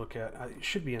go and look at. It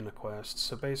should be in the quest.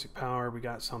 So basic power, we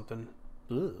got something.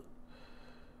 Ugh.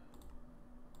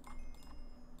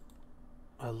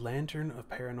 A lantern of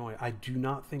paranoia. I do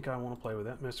not think I want to play with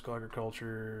that. Mystical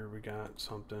agriculture, we got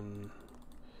something.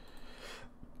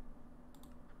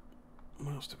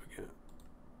 What else did we get?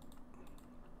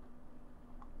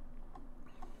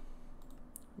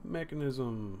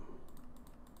 Mechanism.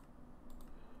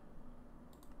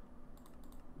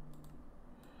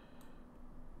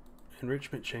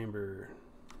 Enrichment chamber.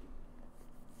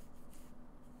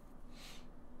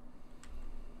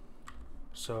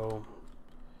 So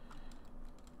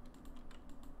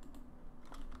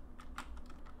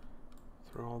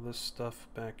throw all this stuff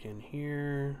back in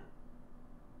here.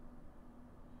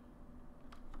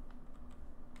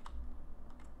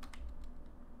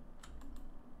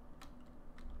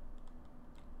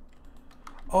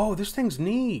 Oh, this thing's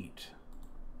neat.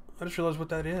 I just realized what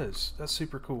that is. That's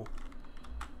super cool.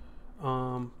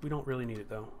 We don't really need it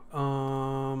though.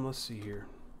 Let's see here.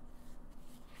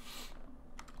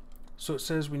 So it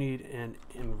says we need an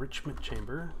enrichment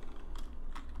chamber.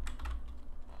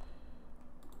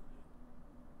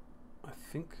 I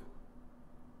think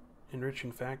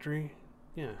enriching factory.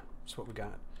 Yeah, that's what we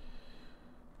got.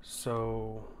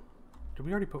 So did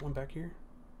we already put one back here?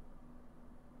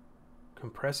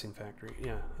 Compressing factory.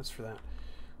 Yeah, that's for that.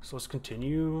 So let's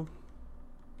continue.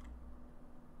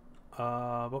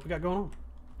 What we got going on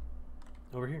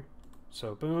over here.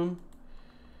 So boom,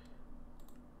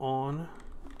 on,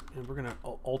 and we're gonna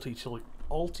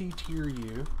multi-tier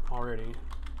you already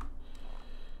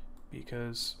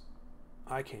because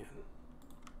I can.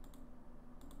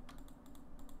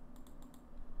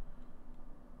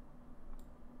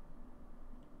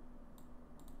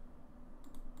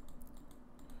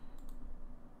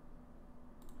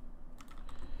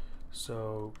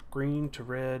 So green to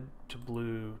red to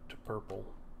blue to purple.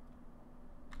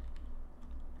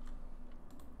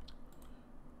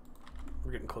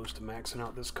 We're getting close to maxing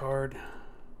out this card.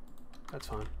 That's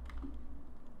fine.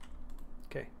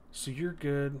 Okay, so you're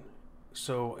good.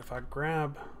 So if I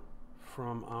grab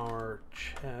from our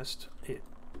chest,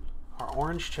 our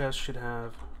orange chest should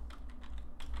have,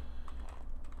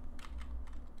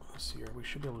 let's see here, we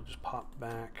should be able to just pop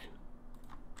back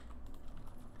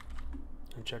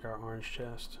and check our orange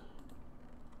chest.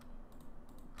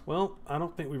 Well, I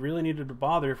don't think we really needed to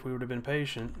bother if we would have been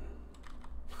patient.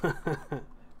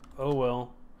 Oh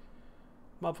well.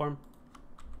 Mob farm.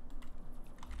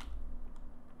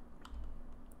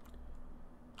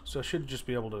 So I should just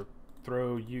be able to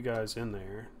throw you guys in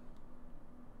there.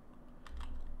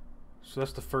 So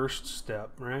that's the first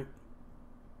step, right?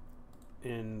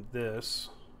 In this,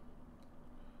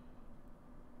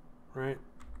 right,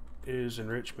 is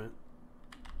enrichment.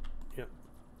 Yep.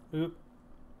 Oop.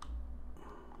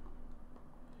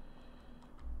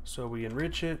 So we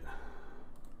enrich it,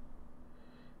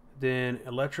 then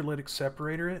electrolytic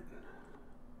separator it.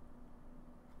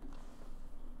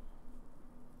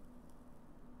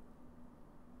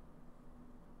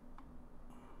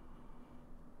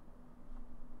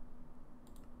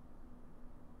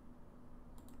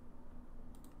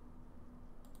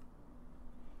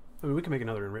 I mean, we can make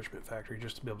another enrichment factory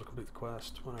just to be able to complete the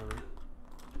quest, whatever.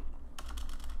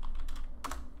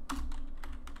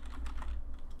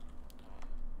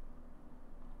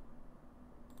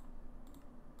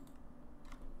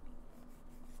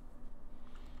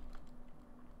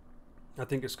 I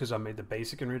think it's because I made the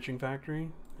basic enriching factory.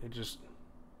 It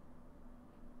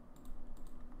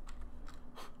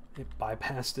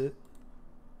bypassed it.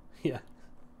 Yeah.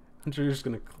 I'm just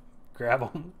going to grab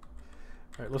them.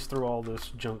 All right, let's throw all this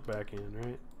junk back in,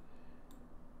 right?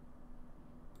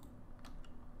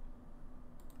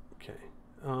 Okay.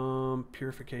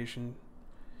 Purification.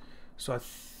 So I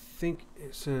think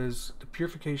it says the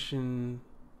purification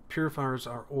purifies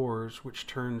our ores, which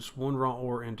turns one raw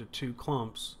ore into 2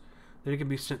 clumps. Then it can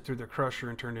be sent through the crusher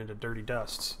and turned into dirty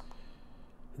dusts.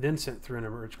 Then sent through an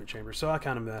enrichment chamber. So I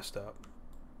kind of messed up.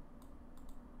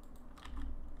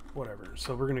 Whatever.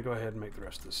 So we're going to go ahead and make the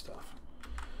rest of this stuff.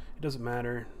 It doesn't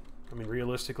matter. I mean,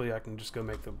 realistically, I can just go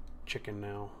make the chicken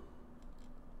now.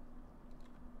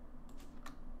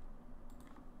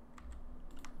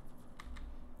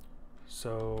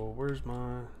 So where's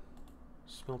my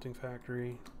smelting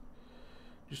factory?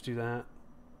 Just do that.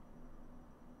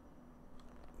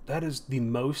 That is the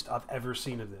most I've ever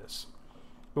seen of this.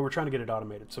 But we're trying to get it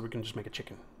automated so we can just make a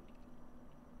chicken.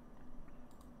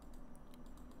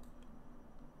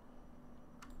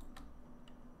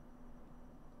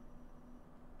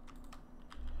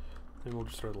 And we'll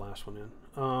just throw the last one in.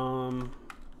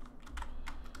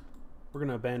 We're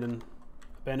gonna abandon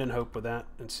hope with that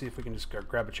and see if we can just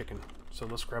grab a chicken. So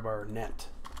let's grab our net.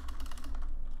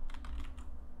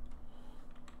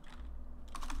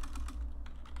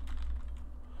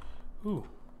 Ooh,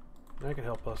 that could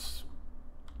help us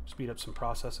speed up some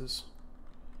processes.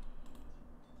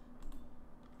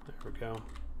 There we go.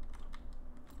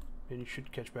 And you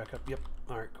should catch back up. Yep.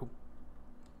 All right, cool.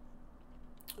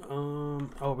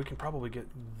 Oh, we can probably get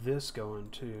this going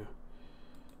too.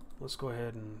 Let's go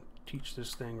ahead and teach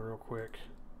this thing real quick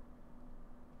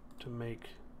to make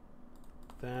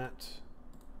that.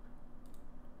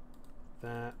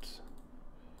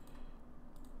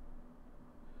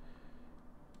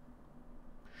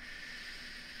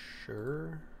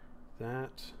 Sure,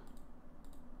 that,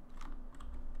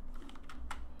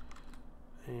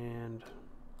 and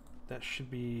that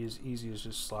should be as easy as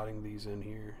just slotting these in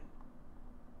here.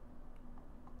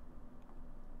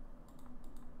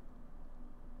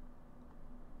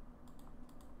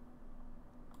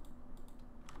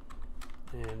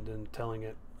 And then telling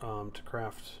it to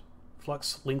craft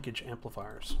flux linkage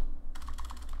amplifiers.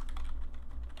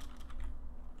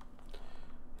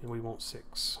 And we want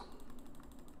 6.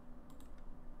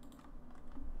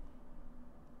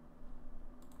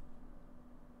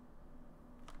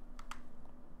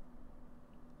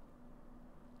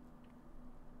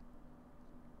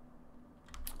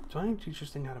 Do I need to teach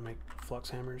this thing how to make flux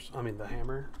hammers? I mean, the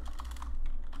hammer.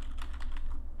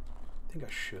 I think I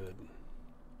should.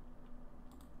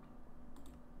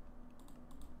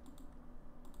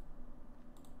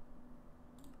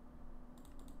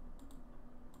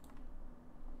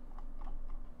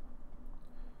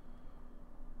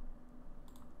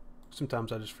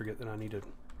 Sometimes I just forget that I need to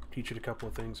teach it a couple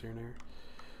of things here and there.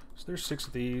 So there's 6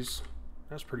 of these.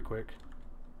 That's pretty quick.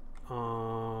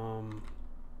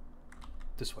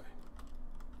 This way.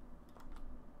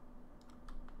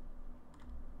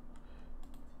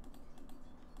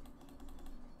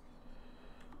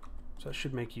 So that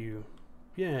should make you,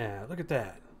 yeah, look at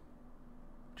that.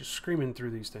 Just screaming through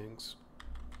these things.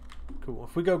 Cool.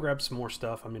 If we go grab some more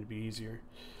stuff, I'm going to be easier.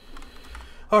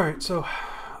 All right, so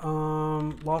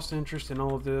lost interest in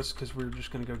all of this because we're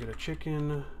just going to go get a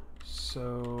chicken.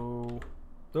 So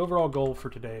the overall goal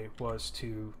for today was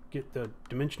to get the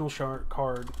dimensional shark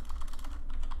card,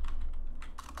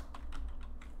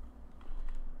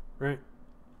 right?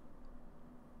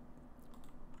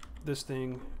 This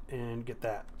thing and get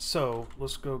that. So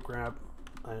let's go grab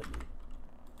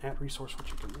at resource for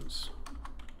chickens.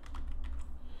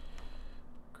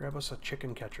 Grab us a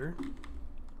chicken catcher.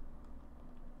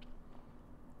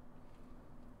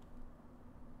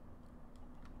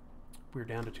 We're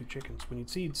down to 2 chickens. We need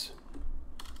seeds.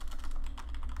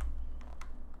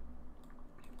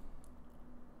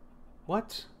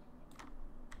 What?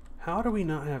 How do we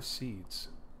not have seeds?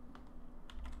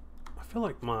 I feel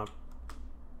like my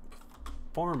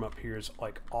farm up here is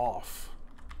like off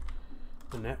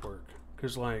the network.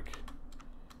 Because like...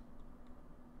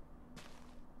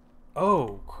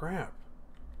 Oh, crap.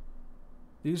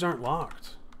 These aren't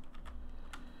locked.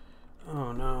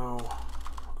 Oh, no.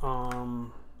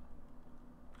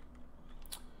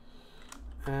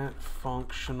 At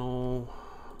functional,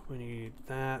 we need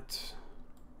that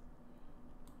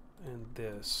and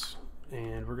this,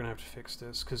 and we're gonna have to fix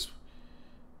this because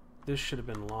this should have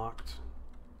been locked.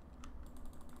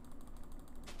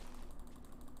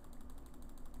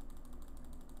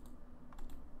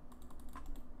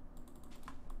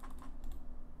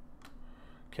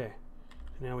 Okay,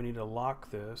 now we need to lock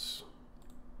this.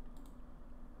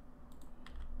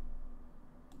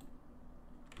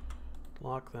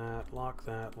 Lock that, lock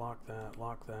that, lock that,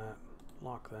 lock that,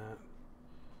 lock that.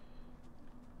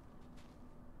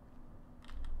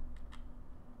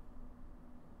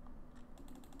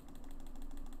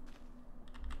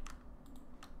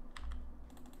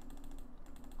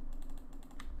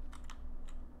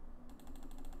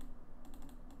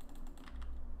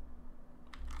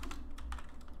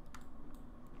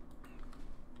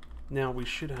 Now we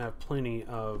should have plenty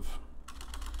of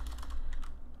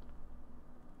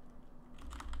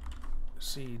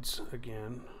seeds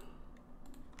again.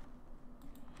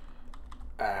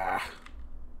 Ah,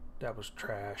 that was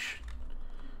trash.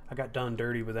 I got done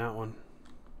dirty with that one.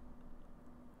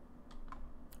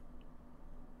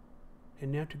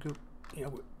 And now to go, yeah.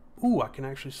 Ooh, I can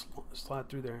actually slide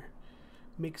through there.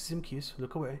 Make some keys.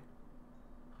 Look away.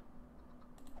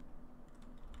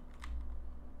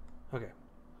 Okay.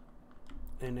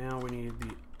 And now we need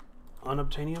the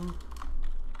unobtainium.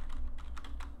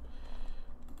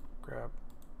 Grab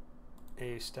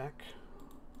a stack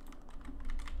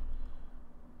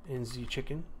and the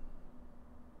chicken.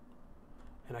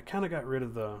 And I kind of got rid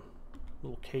of the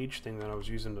little cage thing that I was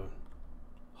using to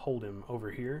hold him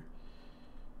over here.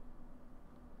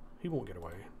 He won't get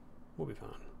away. We'll be fine.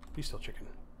 He's still chicken.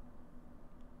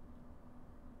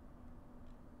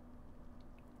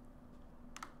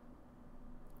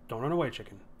 Don't run away,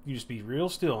 chicken. You just be real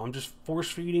still. I'm just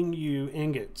force feeding you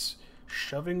ingots,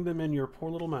 shoving them in your poor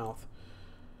little mouth.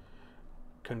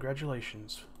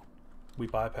 Congratulations. We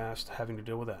bypassed having to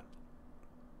deal with that.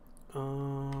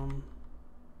 And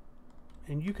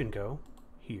you can go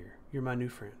here. You're my new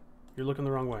friend. You're looking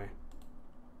the wrong way.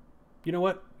 You know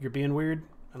what? You're being weird.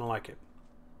 I don't like it.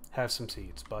 Have some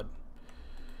seeds, bud.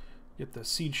 Get the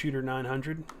Seed Shooter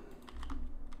 900.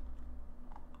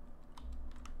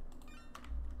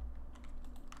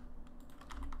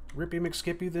 Rippy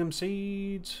McSkippy them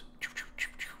seeds.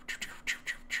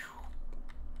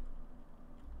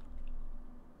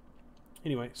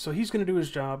 Anyway, so he's going to do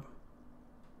his job.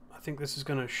 I think this is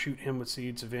going to shoot him with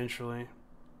seeds eventually.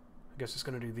 I guess it's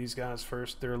going to do these guys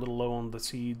first. They're a little low on the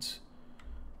seeds.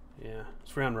 Yeah,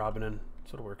 it's round robining,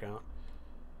 so it'll work out.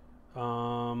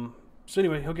 So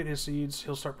anyway, he'll get his seeds.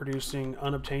 He'll start producing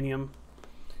unobtainium.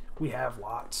 We have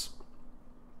lots.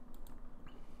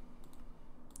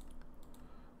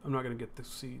 I'm not going to get the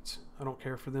seeds. I don't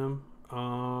care for them.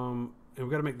 And we've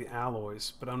got to make the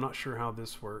alloys, but I'm not sure how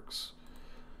this works.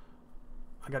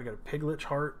 I got to get a piglet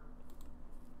heart,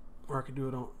 or I could do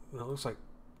it on... No, it looks like...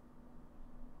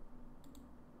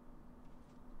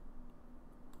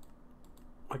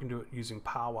 I can do it using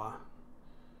power.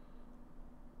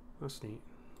 That's neat.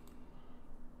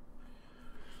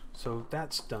 So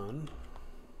that's done.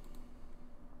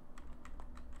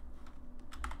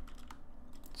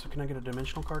 So can I get a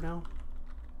dimensional card now?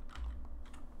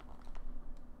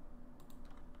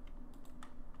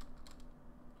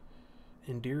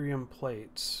 Enderium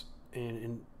plates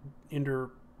and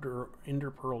ender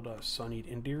pearl dust. So I need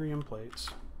enderium plates.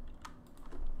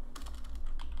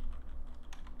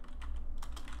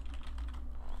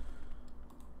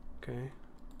 Okay.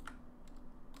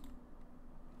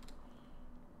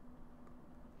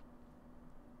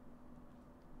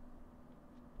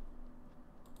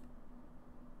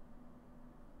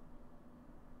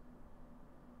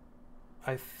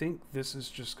 I think this is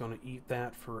just going to eat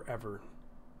that forever.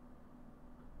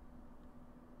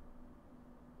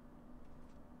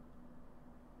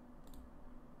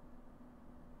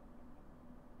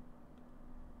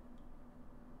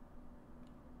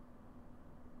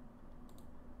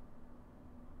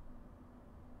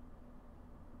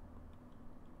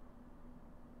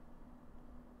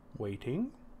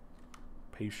 Waiting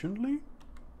patiently.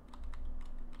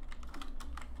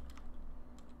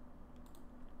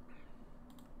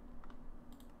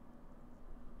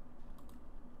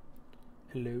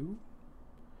 Hello?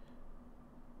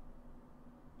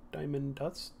 Diamond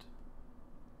dust?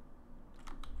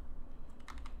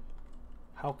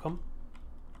 How come?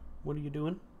 What are you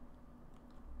doing?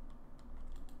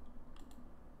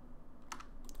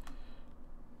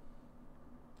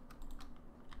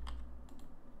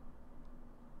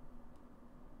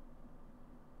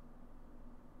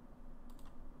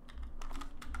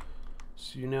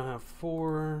 So you now have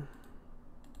 4.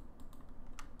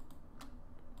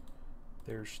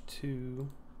 There's 2.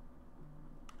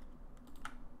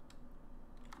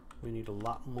 We need a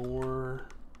lot more.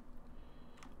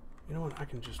 You know what? I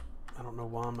can just... I don't know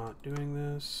why I'm not doing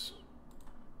this.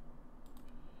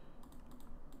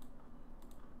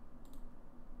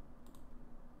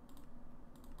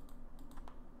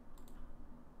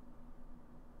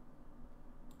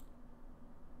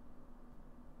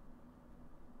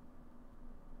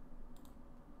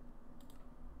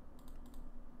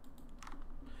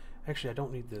 Actually, I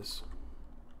don't need this.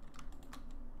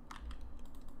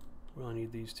 We only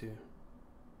need these 2.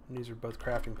 And these are both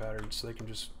crafting patterns, so they can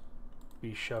just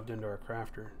be shoved into our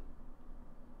crafter.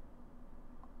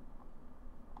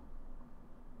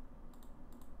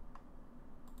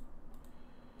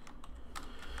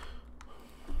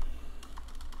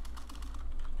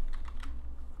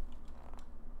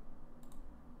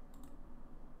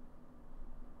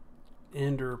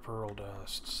 Ender pearl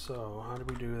dust. So, how do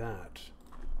we do that?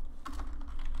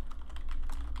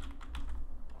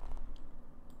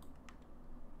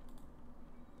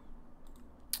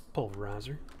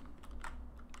 Pulverizer.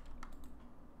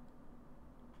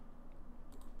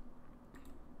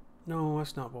 No,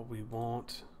 that's not what we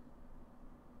want.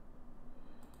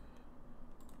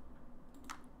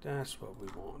 That's what we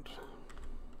want.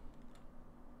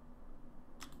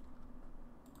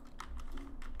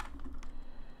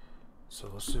 So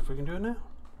let's see if we can do it now.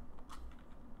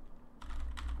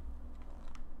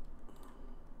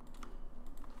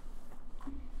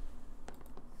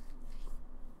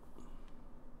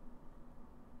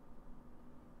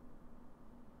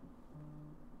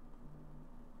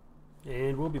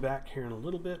 And we'll be back here in a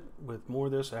little bit with more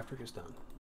of this after it gets done.